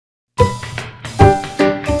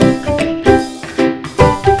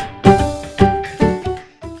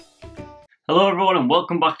Hello everyone and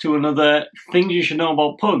welcome back to another Things You Should Know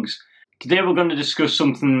About Pugs. Today we're going to discuss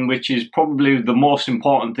something which is probably the most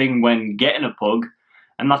important thing when getting a pug,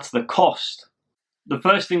 and that's the cost. The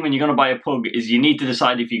first thing when you're going to buy a pug is you need to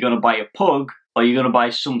decide if you're going to buy a pug or you're going to buy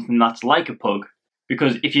something that's like a pug.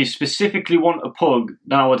 Because if you specifically want a pug,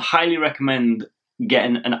 then I would highly recommend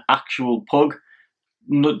getting an actual pug.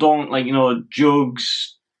 Don't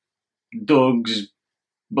jugs, dugs,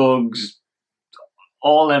 bugs,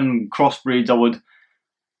 all them crossbreeds. I would,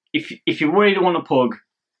 if you really want a pug,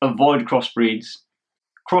 avoid crossbreeds.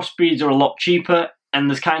 Crossbreeds are a lot cheaper, and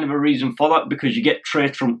there's kind of a reason for that, because you get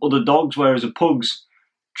traits from other dogs, whereas a pug's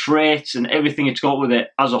traits and everything it's got with it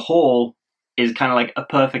as a whole is kind of like a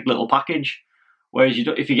perfect little package. Whereas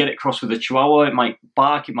if you get it crossed with a Chihuahua, it might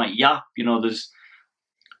bark, it might yap.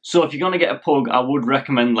 So if you're gonna get a pug, I would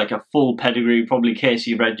recommend like a full pedigree, probably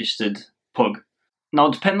KC registered pug. Now,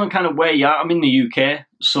 depending on kind of where you are, I'm in the UK,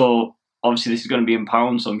 so obviously this is going to be in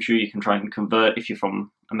pounds, so I'm sure you can try and convert if you're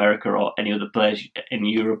from America or any other place in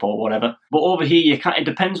Europe or whatever. But over here, it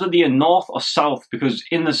depends whether you're north or south, because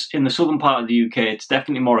in the southern part of the UK, it's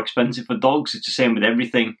definitely more expensive for dogs. It's the same with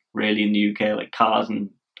everything, really, in the UK, like cars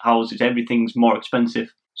and houses, everything's more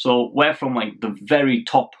expensive. So we're from like the very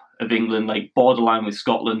top of England, like borderline with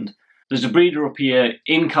Scotland. There's a breeder up here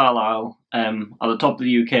in Carlisle, at the top of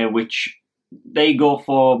the UK, which they go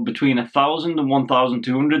for between 1,000 and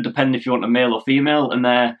 1,200, depending if you want a male or female, and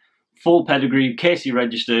they're full pedigree, KC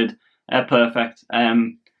registered, perfect.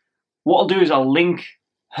 What I'll do is I'll link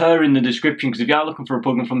her in the description, because if you are looking for a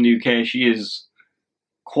pug from the UK, she is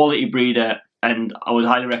quality breeder, and I would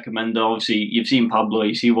highly recommend her. Obviously, you've seen Pablo,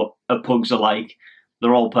 you see what her pugs are like.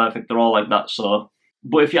 They're all perfect, they're all like that. So,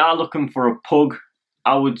 but if you are looking for a pug,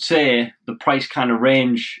 I would say the price kind of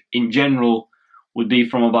range in general would be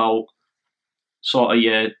from about sort of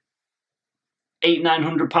your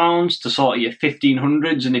 £800-900 to sort of your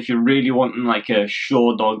 1500s, and if you're really wanting like a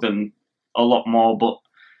show dog, then a lot more. But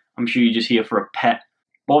I'm sure you're just here for a pet.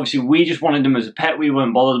 But obviously, we just wanted him as a pet. We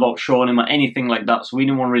weren't bothered about showing him or anything like that, so we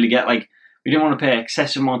didn't want to really get we didn't want to pay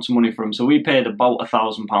excessive amounts of money for him. So we paid about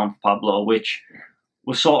 £1,000 for Pablo, which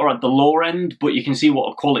was sort of at the lower end, but you can see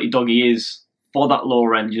what a quality dog he is for that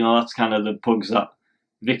lower end. That's kind of the pugs that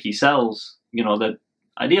Vicky sells. They're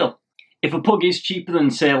ideal. If a pug is cheaper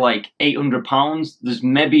than, say, like £800, there's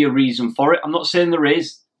maybe a reason for it. I'm not saying there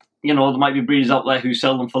is. There might be breeders out there who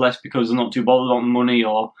sell them for less because they're not too bothered on the money,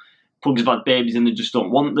 or pugs have had babies and they just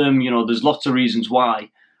don't want them. There's lots of reasons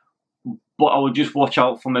why. But I would just watch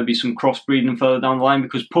out for maybe some crossbreeding further down the line,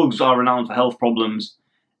 because pugs are renowned for health problems.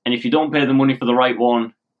 And if you don't pay the money for the right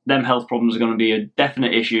one, them health problems are going to be a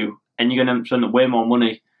definite issue, and you're going to spend way more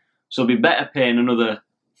money. So it'd be better paying another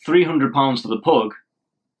 £300 for the pug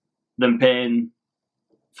than paying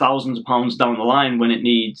thousands of pounds down the line when it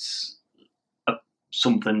needs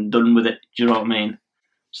something done with it. Do you know what I mean?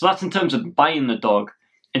 So that's in terms of buying the dog.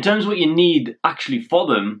 In terms of what you need actually for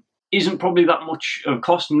them, isn't probably that much of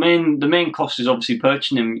cost. The main cost is obviously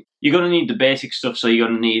purchasing them. You're going to need the basic stuff, so you're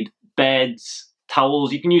going to need beds,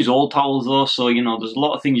 towels. You can use old towels though, so there's a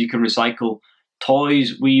lot of things you can recycle.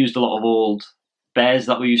 Toys, we used a lot of old bears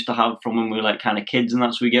that we used to have from when we were like kind of kids and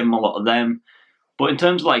that, so we gave them a lot of them. But in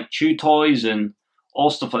terms of like chew toys and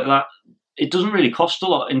all stuff like that, it doesn't really cost a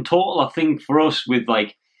lot. In total, I think for us, with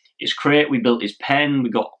like his crate, we built his pen,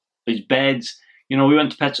 we got his beds. We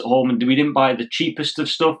went to Pets at Home and we didn't buy the cheapest of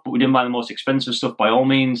stuff, but we didn't buy the most expensive stuff by all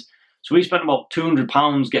means. So we spent about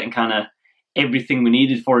 £200 getting kind of everything we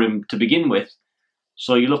needed for him to begin with.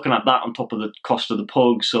 So you're looking at that on top of the cost of the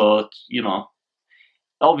pug. So,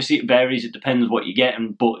 obviously it varies, it depends what you're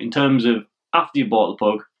getting. But in terms of after you bought the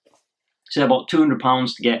pug, say about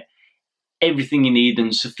 £200 to get everything you need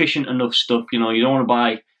and sufficient enough stuff. You don't want to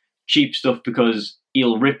buy cheap stuff because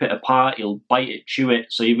he'll rip it apart, he'll bite it, chew it.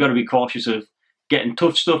 So you've got to be cautious of getting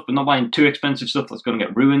tough stuff, but not buying too expensive stuff that's going to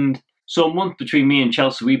get ruined. So a month between me and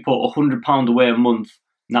Chelsea, we put £100 away a month.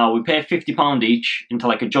 Now we pay £50 each into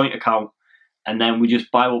like a joint account, and then we just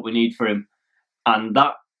buy what we need for him. And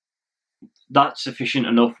that's sufficient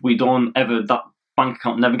enough. That bank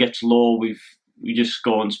account never gets low. We just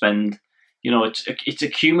go and spend. It's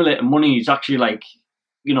accumulating money. It's actually like,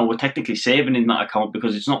 we're technically saving in that account,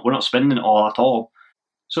 because we're not spending it all at all.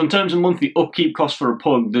 So in terms of monthly upkeep costs for a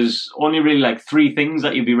pug, there's only really like 3 things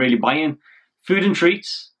that you'll be really buying. Food and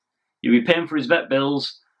treats, you'll be paying for his vet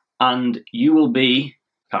bills, and you will be,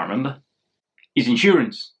 can't remember, his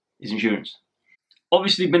insurance.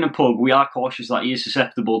 Obviously, being a pug, we are cautious that he is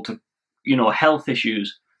susceptible to, health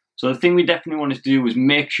issues. So the thing we definitely wanted to do was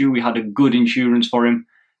make sure we had a good insurance for him.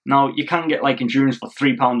 Now, you can get like insurance for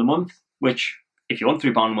 £3 a month, which if you want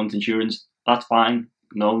 £3 a month insurance, that's fine.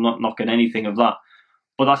 No, not knocking anything of that.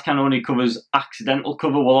 But that kind of only covers accidental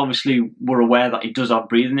cover. Well, obviously, we're aware that he does have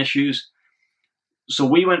breathing issues. So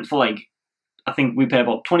we went for like, I think we pay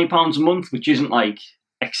about £20 a month, which isn't like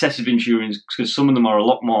excessive insurance because some of them are a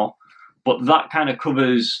lot more. But that kind of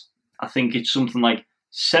covers, I think it's something like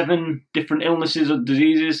 7 different illnesses or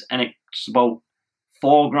diseases, and it's about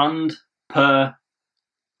 £4,000 per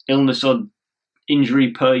illness or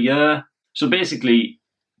injury per year. So basically,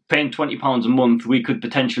 paying £20 a month, we could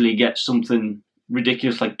potentially get something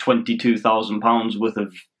ridiculous like £22,000 worth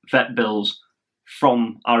of vet bills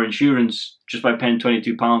from our insurance just by paying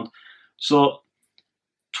 £22. So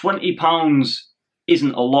 £20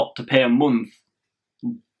 isn't a lot to pay a month,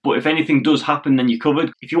 but if anything does happen, then you're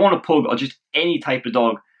covered. If you want a pug or just any type of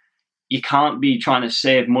dog, you can't be trying to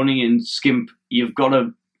save money and skimp. He's got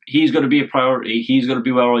to be a priority. He's got to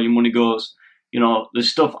be where all your money goes. You know, there's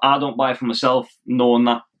stuff I don't buy for myself, knowing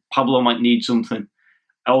that Pablo might need something.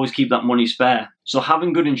 I always keep that money spare. So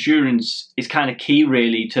having good insurance is kind of key,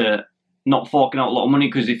 really, to not forking out a lot of money,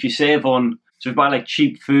 because if you save on, so if you buy like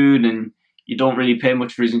cheap food and you don't really pay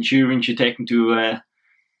much for his insurance, you take him to a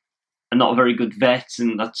not a very good vet,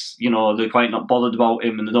 and that's, you know, they're quite not bothered about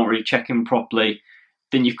him and they don't really check him properly,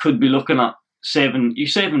 then you could be looking at saving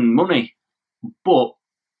money, but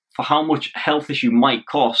for how much health issue might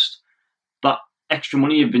cost, that extra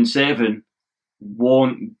money you've been saving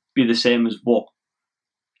won't be the same as what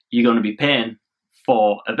you're going to be paying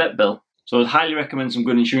for a vet bill. So I'd highly recommend some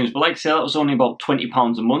good insurance. But like I said, that was only about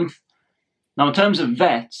 £20 a month. Now in terms of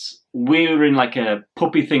vets, we're in like a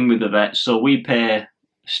puppy thing with the vet, so we pay a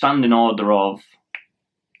standing order of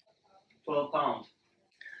 £12.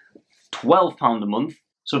 £12 a month.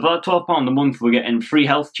 So for that £12 a month, we're getting free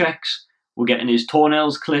health checks, we're getting his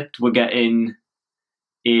toenails clipped, we're getting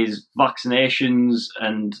his vaccinations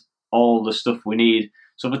and all the stuff we need.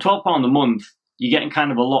 So for £12 a month, you're getting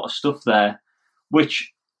kind of a lot of stuff there,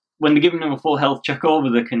 which when they're giving him a full health check over,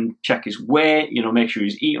 they can check his weight, you know, make sure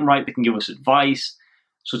he's eating right, they can give us advice.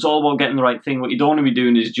 So it's all about getting the right thing. What you don't want to be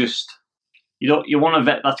doing is just, you want a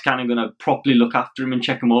vet that's kind of going to properly look after him and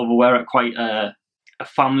check him over. We're at quite a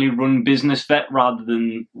family-run business vet rather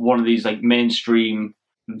than one of these like mainstream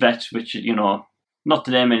vets, which, you know, not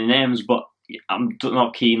to name any names, but I'm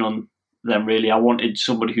not keen on them really. I wanted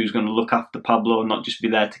somebody who's going to look after Pablo and not just be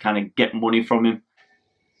there to kind of get money from him.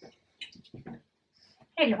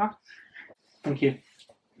 Here you are. Thank you.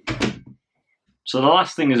 So the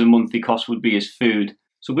last thing as a monthly cost would be his food.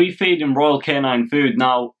 So we feed him Royal Canine food.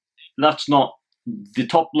 Now, that's not the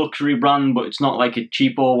top luxury brand, but it's not like a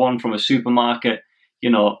cheapo one from a supermarket.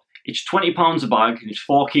 You know, it's £20 a bag, it's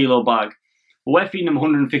 4 kilo bag. But we're feeding him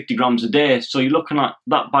 150 grams a day, so you're looking at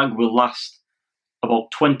that bag will last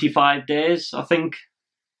about 25 days, I think.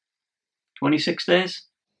 26 days?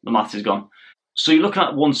 The math is gone. So you're looking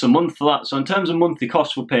at once a month for that. So in terms of monthly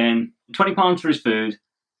costs, we're paying £20 for his food,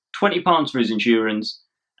 £20 for his insurance,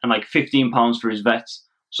 and like £15 for his vets.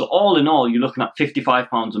 So all in all, you're looking at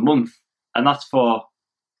 £55 a month. And that's for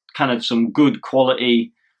kind of some good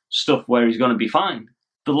quality stuff where he's going to be fine.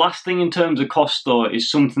 The last thing in terms of cost, though, is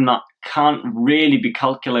something that can't really be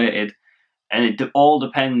calculated. And it all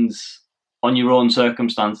depends on your own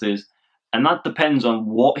circumstances. And that depends on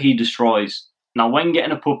what he destroys. Now, when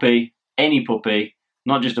getting a puppy, any puppy,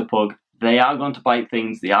 not just a pug, they are going to bite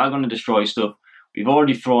things, they are going to destroy stuff. We've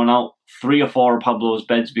already thrown out 3 or 4 of Pablo's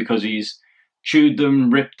beds because he's chewed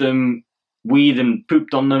them, ripped them, weed and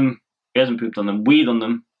pooped on them. He hasn't pooped on them, weed on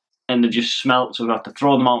them, and they just smelt, so we have to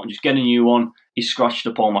throw them out and just get a new one. He's scratched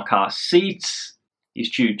up all my car seats, he's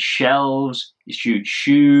chewed shelves, he's chewed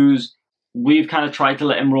shoes. We've kind of tried to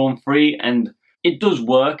let him roam free, and it does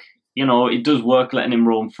work. You know, it does work letting him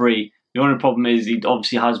roam free. The only problem is he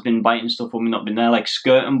obviously has been biting stuff when we've not been there, like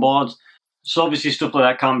skirting boards. So obviously stuff like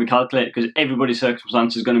that can't be calculated because everybody's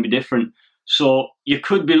circumstance is going to be different. So you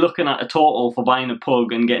could be looking at a total for buying a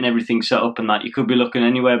pug and getting everything set up and that. You could be looking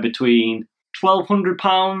anywhere between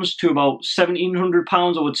 £1,200 to about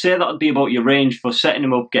 £1,700. I would say that would be about your range for setting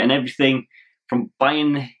him up, getting everything from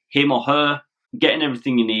buying him or her, getting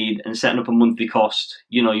everything you need and setting up a monthly cost.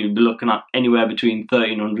 You know, you'd be looking at anywhere between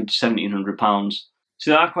 £1,300 to £1,700. So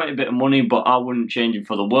they are quite a bit of money, but I wouldn't change him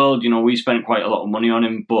for the world. You know, we spent quite a lot of money on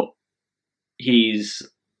him, but he's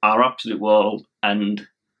our absolute world, and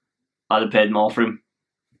I'd have paid more for him.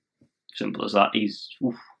 Simple as that.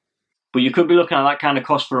 Oof. But you could be looking at that kind of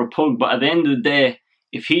cost for a pug, but at the end of the day,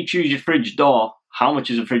 if he chews your fridge door, how much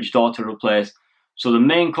is a fridge door to replace? So the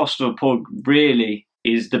main cost of a pug really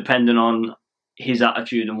is depending on his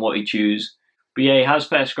attitude and what he chews. But yeah, he has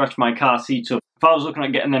fair scratched my car seats up. If I was looking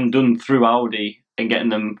at getting them done through Audi and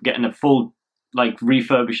getting a full like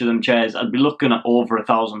refurbishing them chairs, I'd be looking at over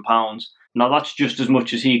 £1,000. Now that's just as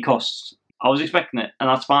much as he costs. I was expecting it, and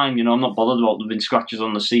that's fine. You know, I'm not bothered about there being scratches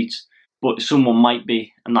on the seats, but someone might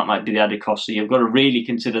be, and that might be the added cost. So you've got to really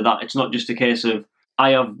consider that. It's not just a case of,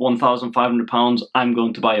 I have £1,500, I'm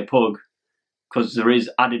going to buy a pug, because there is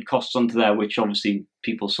added costs onto there, which obviously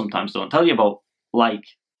people sometimes don't tell you about. Like,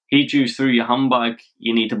 he chews through your handbag,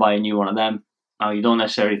 you need to buy a new one of them. Now, you don't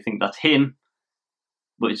necessarily think that's him,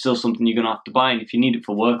 but it's still something you're going to have to buy, and if you need it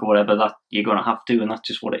for work or whatever, that you're going to have to, and that's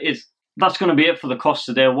just what it is. That's going to be it for the cost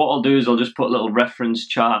today. What I'll do is I'll just put a little reference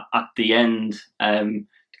chart at the end to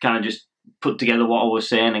kind of just put together what I was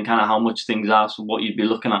saying and kind of how much things are, so what you'd be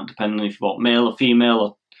looking at depending if you've got male or female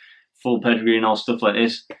or full pedigree and all stuff like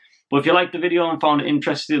this. But if you liked the video and found it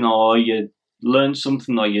interesting, or you learned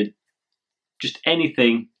something, or you just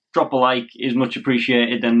anything, drop a like, is much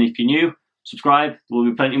appreciated. And if you're new, subscribe. There will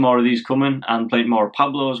be plenty more of these coming, and plenty more of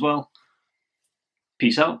Pablo as well.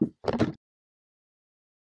 Peace out.